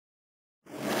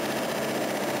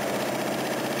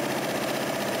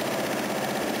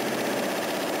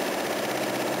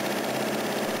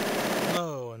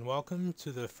welcome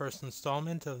to the first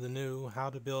installment of the new How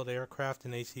to Build Aircraft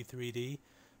in AC3D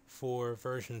for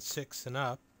version 6 and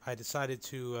up. I decided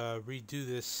to redo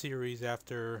this series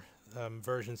after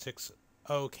version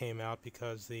 6.0 came out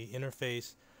because the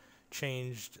interface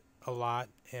changed a lot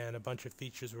and a bunch of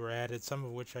features were added, some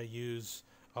of which I use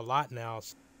a lot now.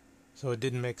 So it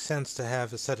didn't make sense to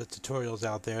have a set of tutorials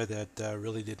out there that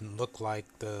really didn't look like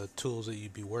the tools that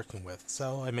you'd be working with.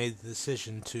 So I made the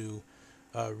decision to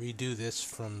redo this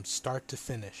from start to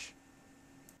finish.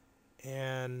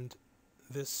 And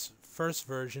this first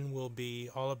version will be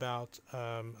all about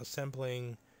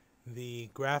assembling the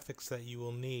graphics that you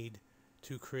will need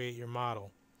to create your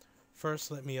model.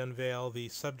 First, let me unveil the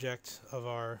subject of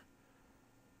our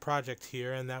project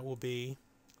here, and that will be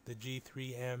the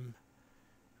G3M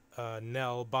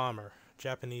Nell bomber,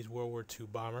 Japanese World War II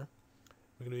bomber.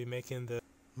 We're going to be making the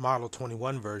Model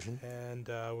 21 version, and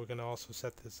we're going to also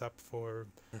set this up for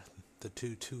the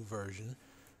 2.2 version.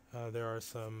 There are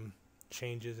some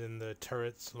changes in the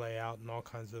turret's layout and all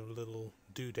kinds of little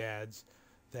doodads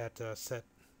that set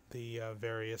the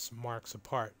various marks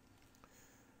apart.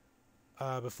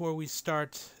 Before we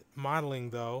start modeling,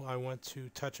 though, I want to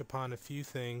touch upon a few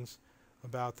things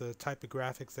about the type of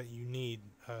graphics that you need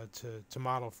to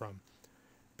model from.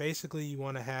 Basically, you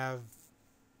want to have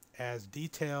as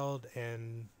detailed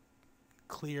and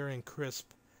clear and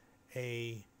crisp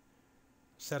a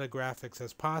set of graphics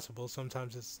as possible.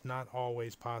 Sometimes it's not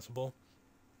always possible,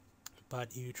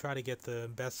 but you try to get the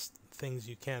best things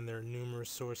you can. There are numerous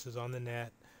sources on the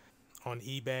net, on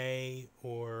eBay,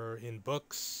 or in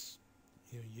books.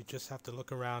 You just have to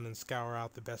look around and scour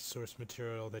out the best source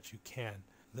material that you can.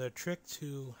 The trick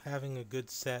to having a good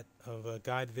set of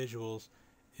guide visuals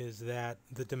is that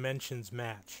the dimensions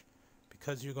match.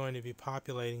 Because you're going to be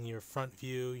populating your front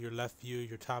view, your left view,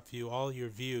 your top view, all your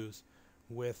views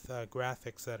with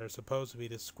graphics that are supposed to be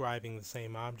describing the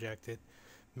same object, it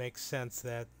makes sense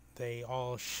that they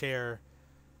all share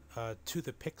to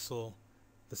the pixel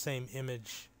the same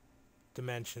image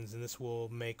dimensions, and this will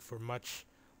make for much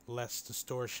less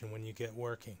distortion when you get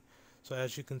working. So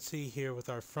as you can see here with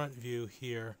our front view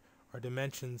here, our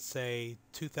dimensions say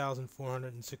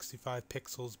 2465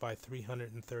 pixels by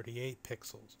 338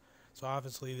 pixels. So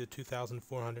obviously the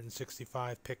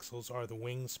 2465 pixels are the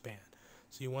wingspan.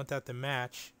 So you want that to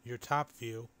match your top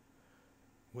view,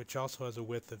 which also has a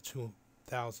width of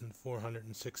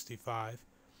 2465.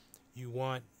 You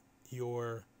want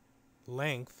your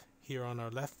length here on our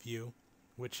left view,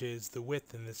 which is the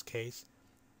width in this case,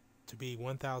 to be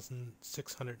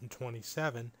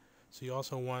 1627. So you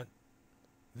also want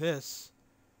this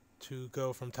to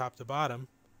go from top to bottom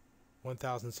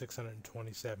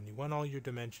 1627. You want all your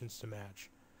dimensions to match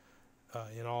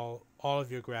in all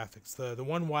of your graphics. The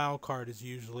one wild card is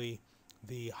usually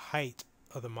the height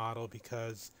of the model,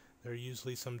 because there are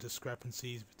usually some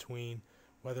discrepancies between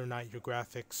whether or not your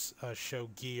graphics show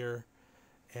gear.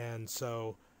 And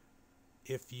so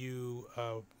if you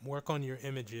work on your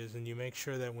images and you make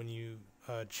sure that when you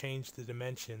change the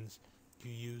dimensions,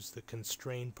 you use the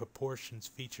constrained proportions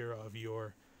feature of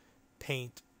your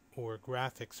paint or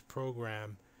graphics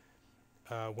program,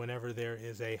 whenever there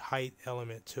is a height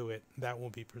element to it, that will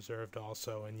be preserved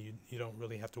also, and you don't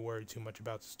really have to worry too much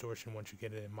about distortion once you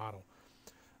get it in model.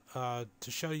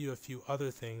 To show you a few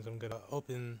other things, I'm going to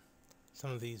open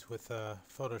some of these with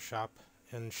Photoshop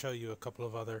and show you a couple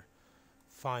of other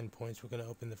fine points. We're going to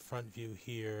open the front view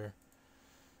here,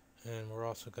 and we're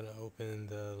also going to open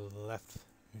the left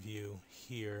view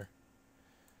here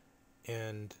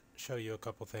and show you a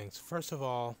couple things. First of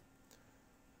all,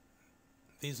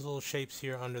 these little shapes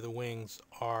here under the wings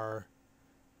are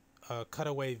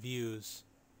cutaway views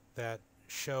that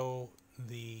show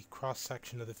the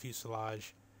cross-section of the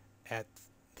fuselage at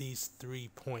these 3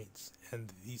 points,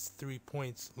 and these 3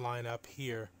 points line up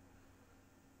here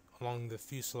along the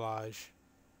fuselage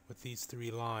with these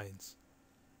 3 lines.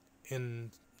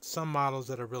 In some models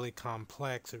that are really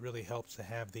complex, it really helps to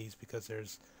have these, because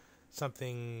there's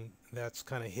something that's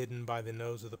kind of hidden by the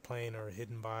nose of the plane or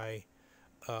hidden by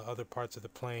other parts of the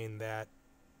plane that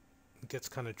gets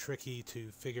kind of tricky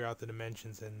to figure out the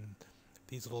dimensions, and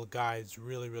these little guides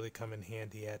really come in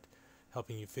handy at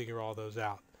helping you figure all those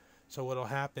out. So what will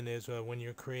happen is when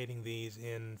you're creating these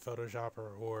in Photoshop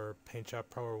or PaintShop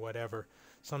Pro or whatever,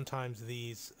 sometimes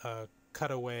these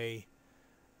cutaway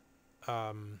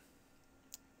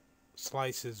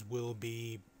slices will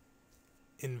be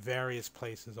in various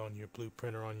places on your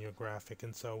blueprint or on your graphic,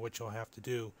 and so what you'll have to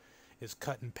do is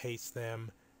cut and paste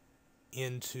them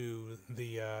into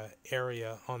the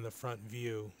area on the front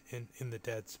view in the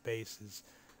dead spaces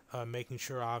making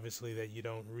sure obviously that you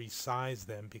don't resize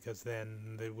them, because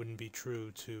then they wouldn't be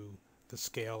true to the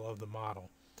scale of the model.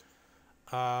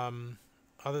 Um,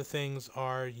 Other things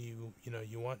are you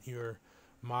want your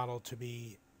model to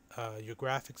be your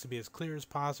graphics to be as clear as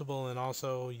possible, and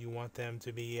also you want them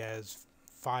to be as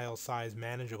file size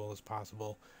manageable as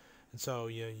possible. And so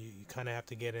you kind of have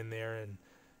to get in there and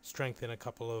strengthen a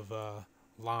couple of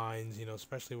lines,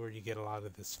 especially where you get a lot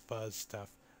of this fuzz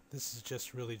stuff. This is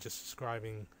just really just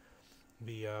describing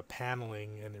the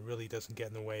paneling, and it really doesn't get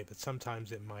in the way, but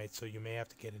sometimes it might, so you may have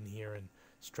to get in here and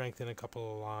strengthen a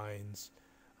couple of lines.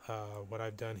 What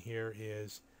I've done here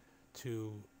is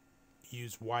to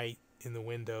use white in the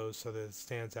windows so that it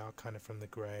stands out kind of from the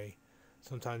gray.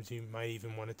 Sometimes you might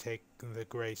even want to take the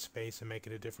gray space and make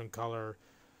it a different color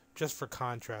just for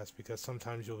contrast, because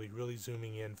sometimes you'll be really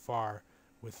zooming in far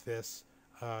with this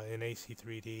in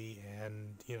AC3D,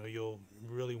 and you'll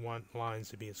really want lines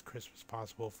to be as crisp as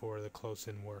possible for the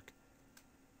close-in work.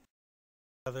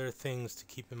 Other things to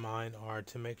keep in mind are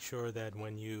to make sure that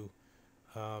when you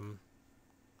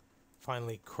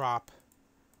finally crop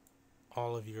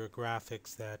all of your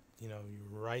graphics, that you're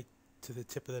right to the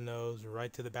tip of the nose,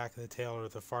 right to the back of the tail, or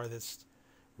the farthest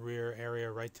rear area,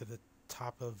 right to the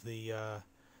top of the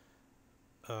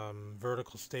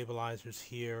vertical stabilizers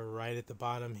here, right at the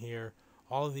bottom here.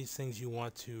 All of these things you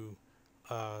want to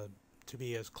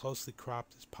be as closely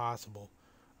cropped as possible.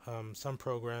 Some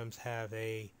programs have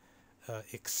a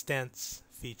extents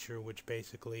feature, which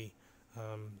basically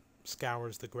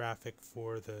scours the graphic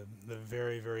for the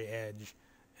very, very edge,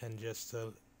 and just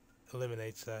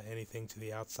eliminates anything to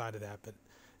the outside of that. But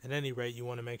at any rate, you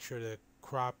want to make sure to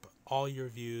crop all your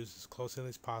views as closely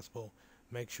as possible.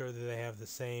 Make sure that they have the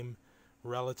same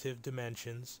relative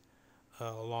dimensions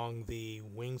along the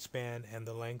wingspan and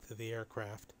the length of the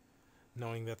aircraft,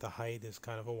 knowing that the height is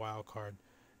kind of a wild card.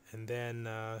 And then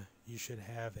you should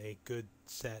have a good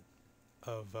set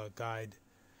of guide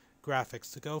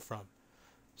graphics to go from.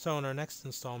 So in our next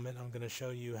installment, I'm going to show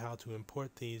you how to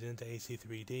import these into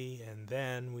AC3D, and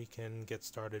then we can get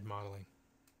started modeling.